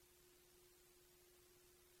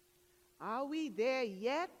Are we there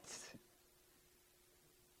yet?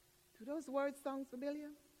 Do those words sound familiar?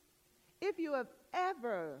 If you have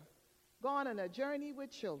ever gone on a journey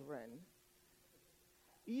with children,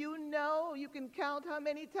 you know you can count how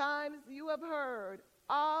many times you have heard,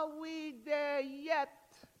 are we there yet?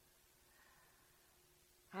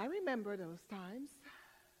 I remember those times.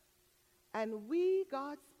 And we,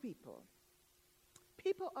 God's people,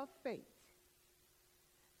 people of faith,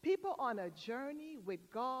 people on a journey with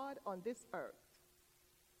God on this earth,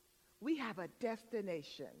 we have a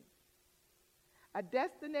destination. A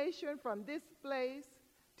destination from this place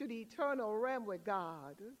to the eternal realm with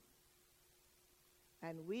God.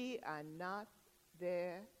 And we are not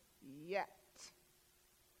there yet.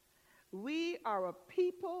 We are a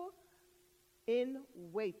people in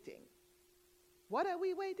waiting. What are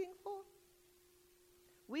we waiting for?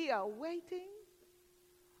 We are waiting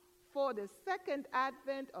for the second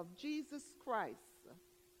advent of Jesus Christ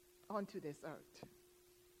onto this earth.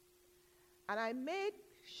 And I make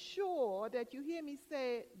sure that you hear me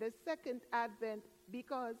say the second advent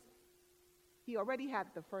because he already had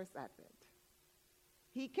the first advent.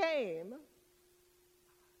 He came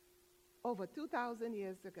over 2,000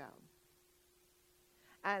 years ago.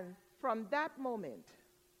 And from that moment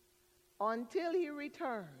until he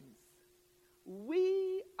returns,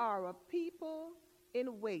 we are a people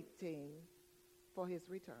in waiting for his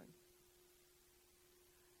return.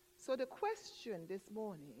 So the question this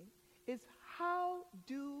morning is, how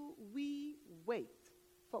do we wait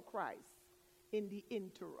for Christ in the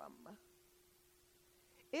interim?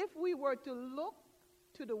 If we were to look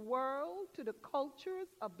to the world, to the cultures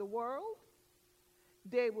of the world,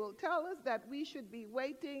 they will tell us that we should be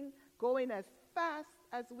waiting, going as fast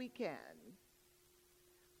as we can.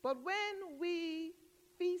 But when we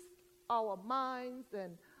feast our minds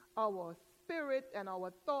and our spirit and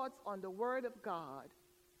our thoughts on the Word of God,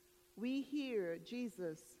 we hear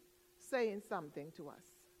Jesus saying something to us.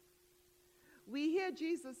 We hear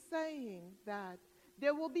Jesus saying that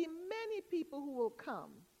there will be many people who will come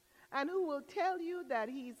and who will tell you that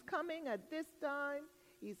he's coming at this time,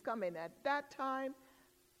 he's coming at that time,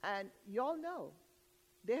 and y'all know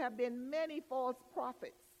there have been many false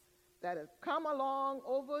prophets that have come along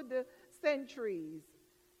over the centuries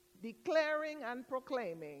declaring and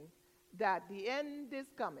proclaiming that the end is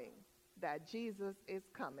coming, that Jesus is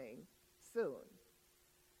coming soon.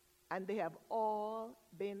 And they have all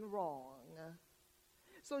been wrong.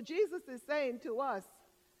 So Jesus is saying to us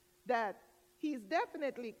that he's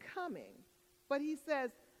definitely coming, but he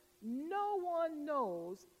says no one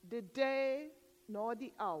knows the day nor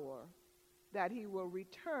the hour that he will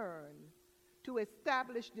return to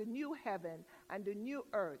establish the new heaven and the new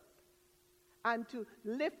earth and to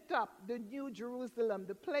lift up the new Jerusalem,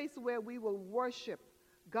 the place where we will worship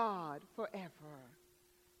God forever.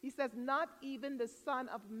 He says, not even the Son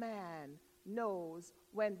of Man knows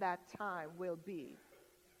when that time will be.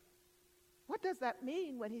 What does that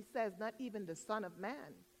mean when he says not even the Son of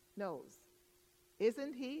Man knows?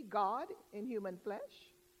 Isn't he God in human flesh?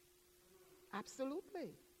 Absolutely.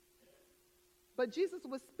 But Jesus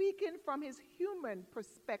was speaking from his human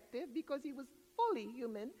perspective because he was fully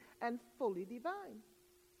human and fully divine.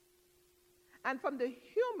 And from the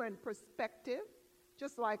human perspective,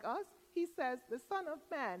 just like us, he says the Son of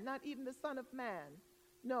Man, not even the Son of Man,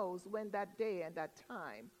 knows when that day and that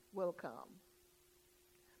time will come.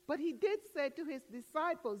 But he did say to his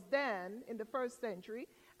disciples then in the first century,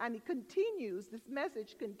 and this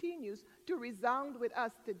message continues to resound with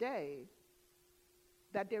us today,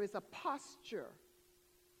 that there is a posture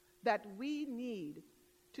that we need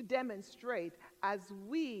to demonstrate as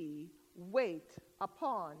we wait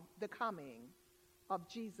upon the coming of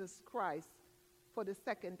Jesus Christ for the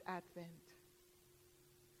second advent.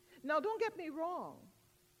 Now, don't get me wrong.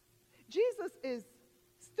 Jesus is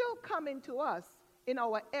still coming to us in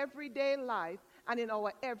our everyday life and in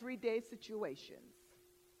our everyday situations.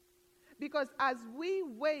 Because as we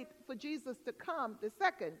wait for Jesus to come the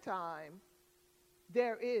second time,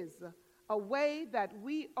 there is a way that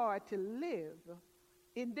we are to live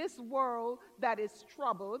in this world that is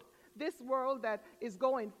troubled, this world that is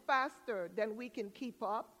going faster than we can keep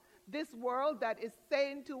up, this world that is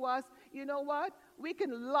saying to us, you know what? We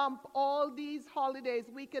can lump all these holidays.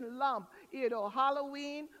 We can lump,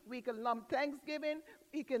 Halloween. We can lump Thanksgiving.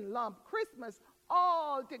 We can lump Christmas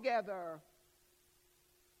all together.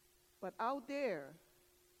 But out there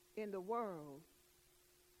in the world,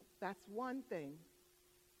 that's one thing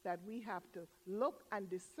that we have to look and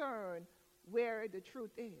discern where the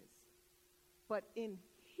truth is. But in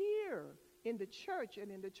here, in the church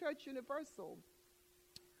and in the church universal,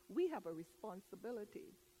 we have a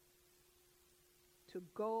responsibility to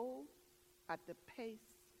go at the pace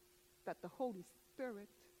that the Holy Spirit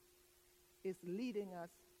is leading us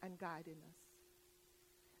and guiding us.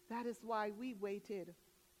 That is why we waited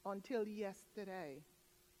until yesterday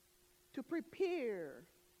to prepare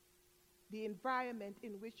the environment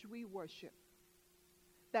in which we worship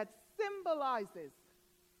that symbolizes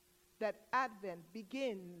that Advent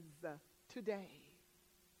begins today.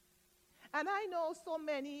 And I know so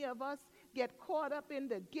many of us get caught up in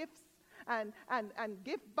the gifts and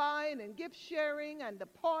gift buying and gift sharing and the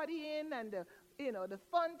partying and the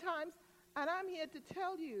fun times. And I'm here to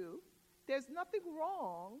tell you, there's nothing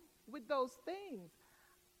wrong with those things.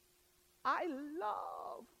 I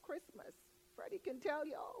love Christmas. Freddie can tell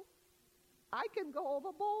y'all, I can go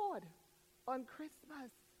overboard on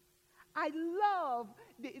Christmas. I love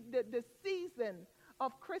the season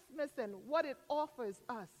of Christmas and what it offers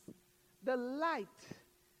us. The light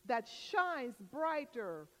that shines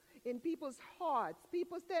brighter in people's hearts.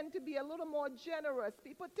 People tend to be a little more generous.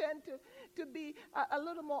 People tend to be a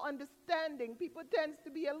little more understanding. People tend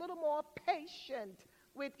to be a little more patient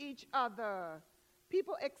with each other.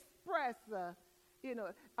 People express,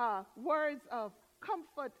 words of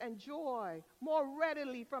comfort and joy more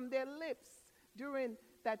readily from their lips during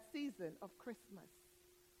that season of Christmas.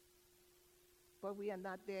 But we are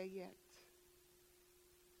not there yet.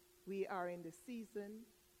 We are in the season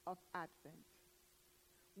of Advent.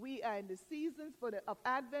 We are in the seasons of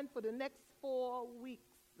Advent for the next 4 weeks.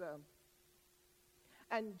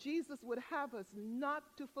 And Jesus would have us not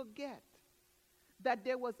to forget that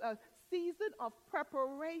there was a season of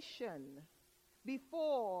preparation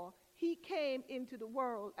before he came into the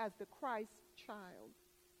world as the Christ child.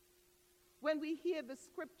 When we hear the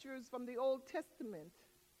scriptures from the Old Testament,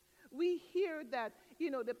 we hear that,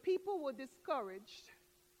 the people were discouraged.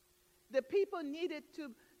 The people needed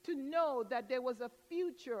to know that there was a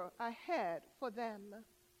future ahead for them.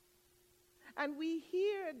 And we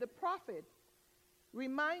hear the prophet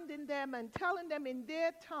reminding them and telling them in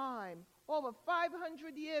their time, over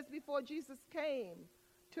 500 years before Jesus came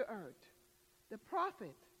to earth, the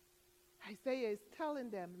prophet Isaiah is telling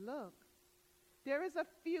them, look, there is a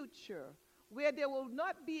future where there will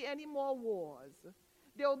not be any more wars.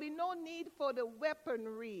 There will be no need for the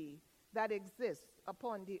weaponry that exists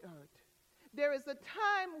upon the earth. There is a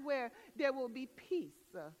time where there will be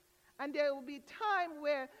peace. And there will be time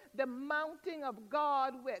where the mountain of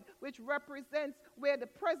God, which represents where the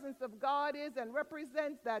presence of God is and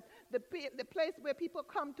represents that the place where people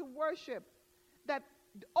come to worship, that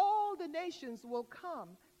all the nations will come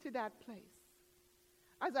to that place.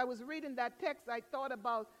 As I was reading that text, I thought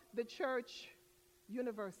about the church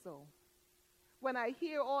universal. When I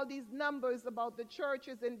hear all these numbers about the church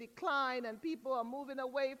is in decline and people are moving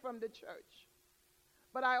away from the church.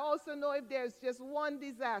 But I also know if there's just one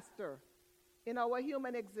disaster in our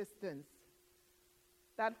human existence,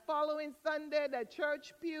 that following Sunday, the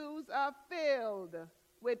church pews are filled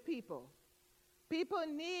with people. People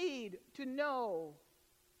need to know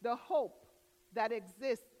the hope that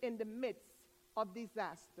exists in the midst of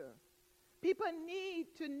disaster. People need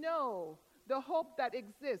to know the hope that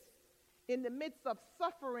exists in the midst of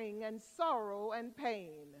suffering and sorrow and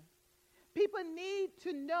pain. People need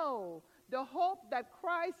to know the hope that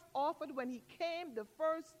Christ offered when he came the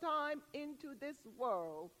first time into this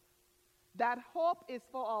world. That hope is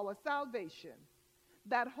for our salvation.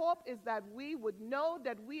 That hope is that we would know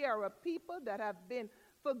that we are a people that have been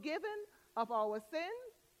forgiven of our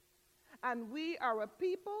sins, and we are a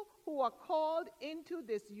people who are called into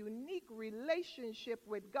this unique relationship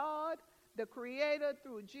with God, the Creator,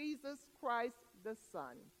 through Jesus Christ, the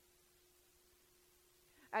Son.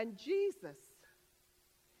 And Jesus,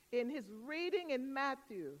 in his reading in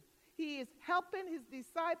Matthew, he is helping his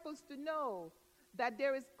disciples to know that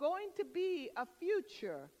there is going to be a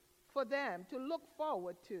future for them to look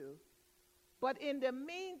forward to. But in the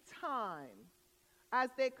meantime, as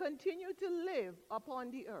they continue to live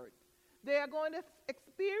upon the earth, they are going to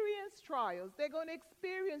experience trials. They're going to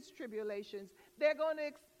experience tribulations. They're going to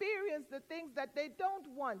experience the things that they don't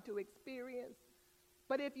want to experience.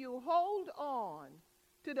 But if you hold on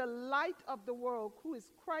to the light of the world, who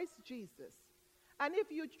is Christ Jesus, and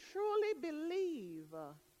if you truly believe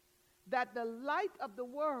that the light of the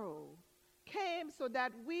world came so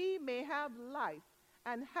that we may have life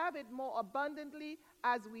and have it more abundantly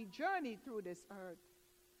as we journey through this earth,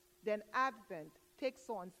 then Advent takes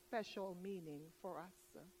on special meaning for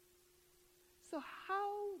us. So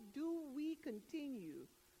how do we continue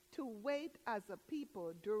to wait as a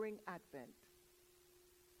people during Advent?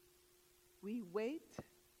 We wait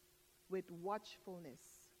with watchfulness.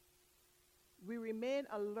 We remain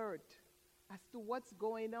alert as to what's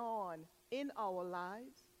going on in our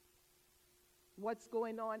lives. what's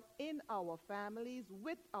going on in our families,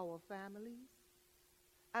 with our families,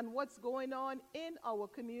 and what's going on in our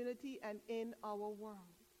community and in our world.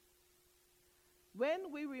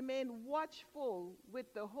 When we remain watchful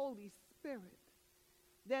with the Holy Spirit,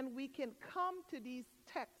 then we can come to these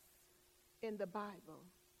texts in the Bible,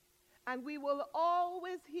 and we will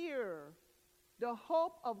always hear the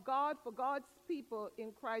hope of God for God's people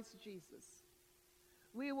in Christ Jesus.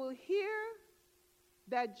 We will hear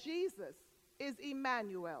that Jesus is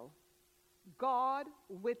Emmanuel, God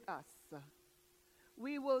with us.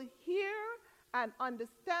 We will hear and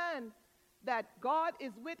understand that God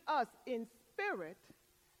is with us in spirit,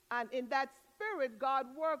 and in that spirit God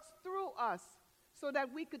works through us so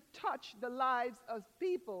that we could touch the lives of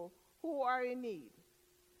people who are in need.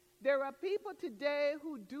 There are people today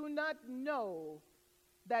who do not know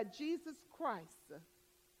that Jesus Christ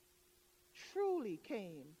truly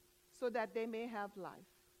came so that they may have life.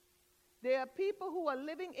 There are people who are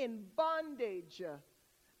living in bondage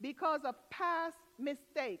because of past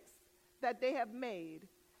mistakes that they have made,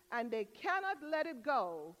 and they cannot let it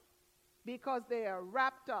go because they are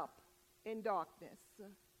wrapped up in darkness.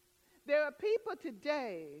 There are people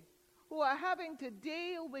today who are having to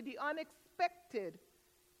deal with the unexpected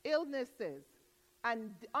illnesses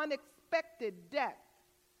and unexpected death.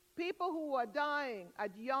 People who are dying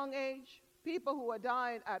at young age, people who are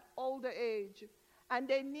dying at older age, and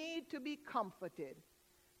they need to be comforted.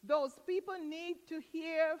 Those people need to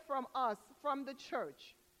hear from us, from the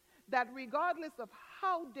church, that regardless of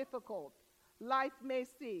how difficult life may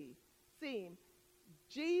seem,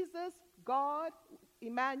 Jesus, God,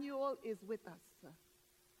 Emmanuel, is with us.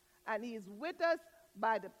 And he is with us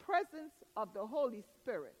by the presence of the Holy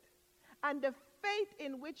Spirit. And the faith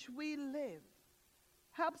in which we live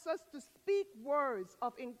helps us to speak words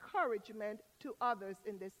of encouragement to others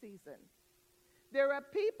in this season. There are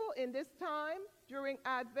people in this time during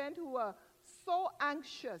Advent who are so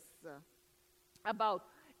anxious about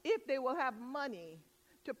if they will have money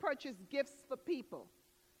to purchase gifts for people.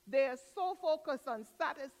 They are so focused on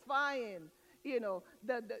satisfying,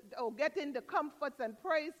 or getting the comforts and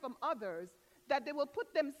praise from others, that they will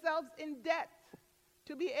put themselves in debt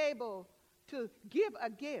to be able to give a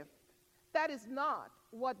gift. That is not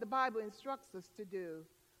what the Bible instructs us to do.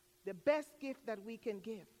 The best gift that we can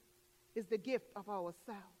give is the gift of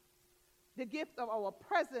ourselves, the gift of our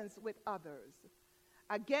presence with others.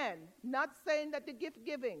 Again, not saying that the gift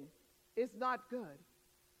giving is not good,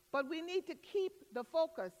 but we need to keep the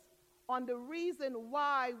focus on the reason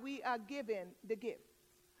why we are given the gift.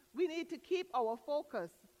 We need to keep our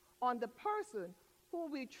focus on the person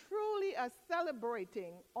who we truly are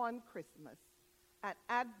celebrating on Christmas. And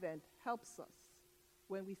Advent helps us.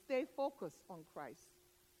 When we stay focused on Christ,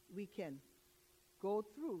 we can go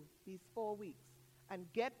through these 4 weeks and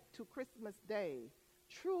get to Christmas Day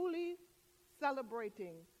truly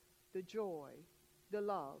celebrating the joy, the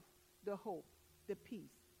love, the hope, the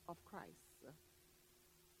peace of Christ.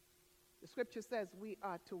 The scripture says we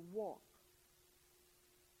are to walk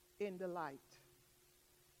in the light.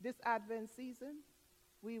 This Advent season,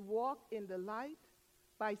 we walk in the light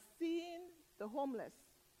by seeing the homeless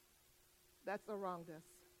that's around us.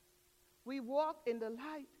 We walk in the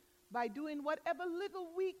light by doing whatever little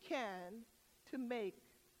we can to make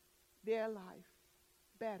their life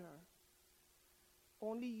better.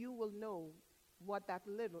 Only you will know what that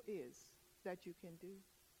little is that you can do.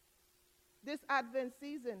 This Advent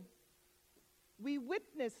season, we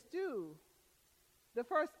witness to the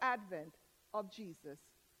first advent of Jesus.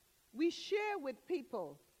 We share with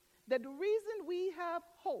people that the reason we have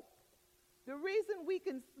hope, the reason we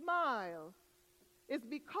can smile, is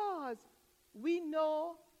because we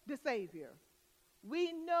know the Savior.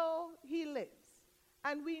 We know he lives,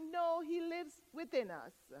 and we know he lives within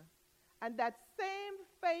us. And that same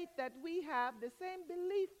faith that we have, the same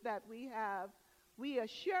belief that we have, we are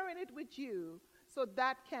sharing it with you so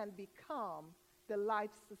that can become the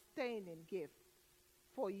life-sustaining gift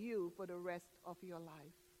for you for the rest of your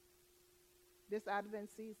life. This Advent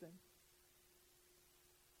season,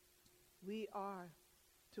 we are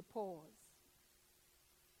to pause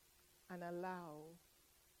and allow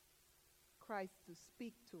Christ to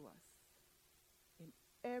speak to us in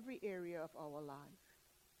every area of our life.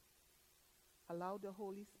 Allow the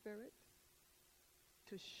Holy Spirit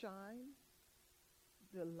to shine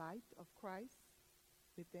the light of Christ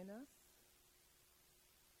within us.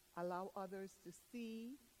 Allow others to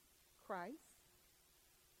see Christ.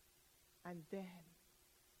 And then,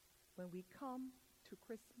 when we come to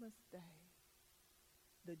Christmas Day,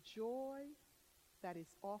 the joy that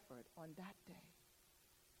is offered on that day,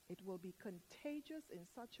 it will be contagious in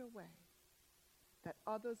such a way that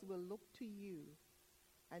others will look to you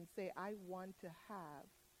and say, I want to have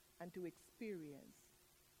and to experience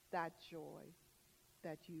that joy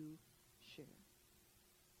that you share.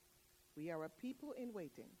 We are a people in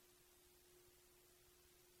waiting.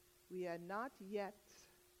 We are not yet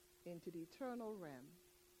into the eternal realm,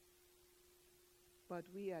 but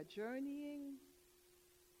we are journeying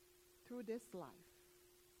through this life,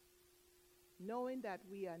 knowing that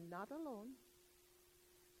we are not alone,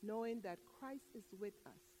 knowing that Christ is with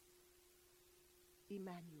us,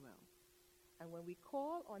 Emmanuel. And when we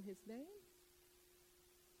call on his name,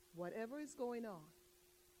 whatever is going on,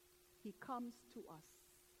 he comes to us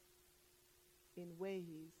in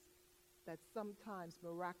ways that sometimes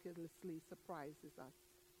miraculously surprises us.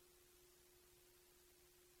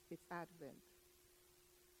 It's Advent.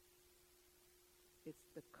 It's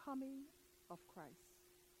the coming of Christ.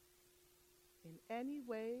 In any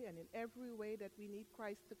way and in every way that we need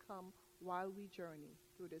Christ to come while we journey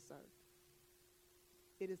through this earth.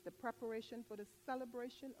 It is the preparation for the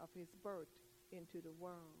celebration of his birth into the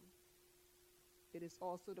world. It is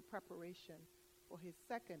also the preparation for his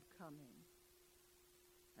second coming.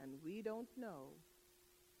 And we don't know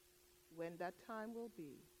when that time will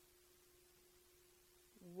be.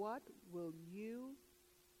 What will you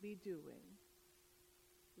be doing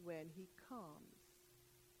when he comes?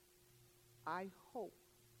 I hope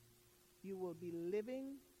you will be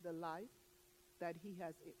living the life that he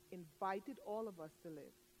has invited all of us to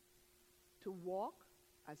live, to walk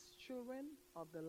as children of the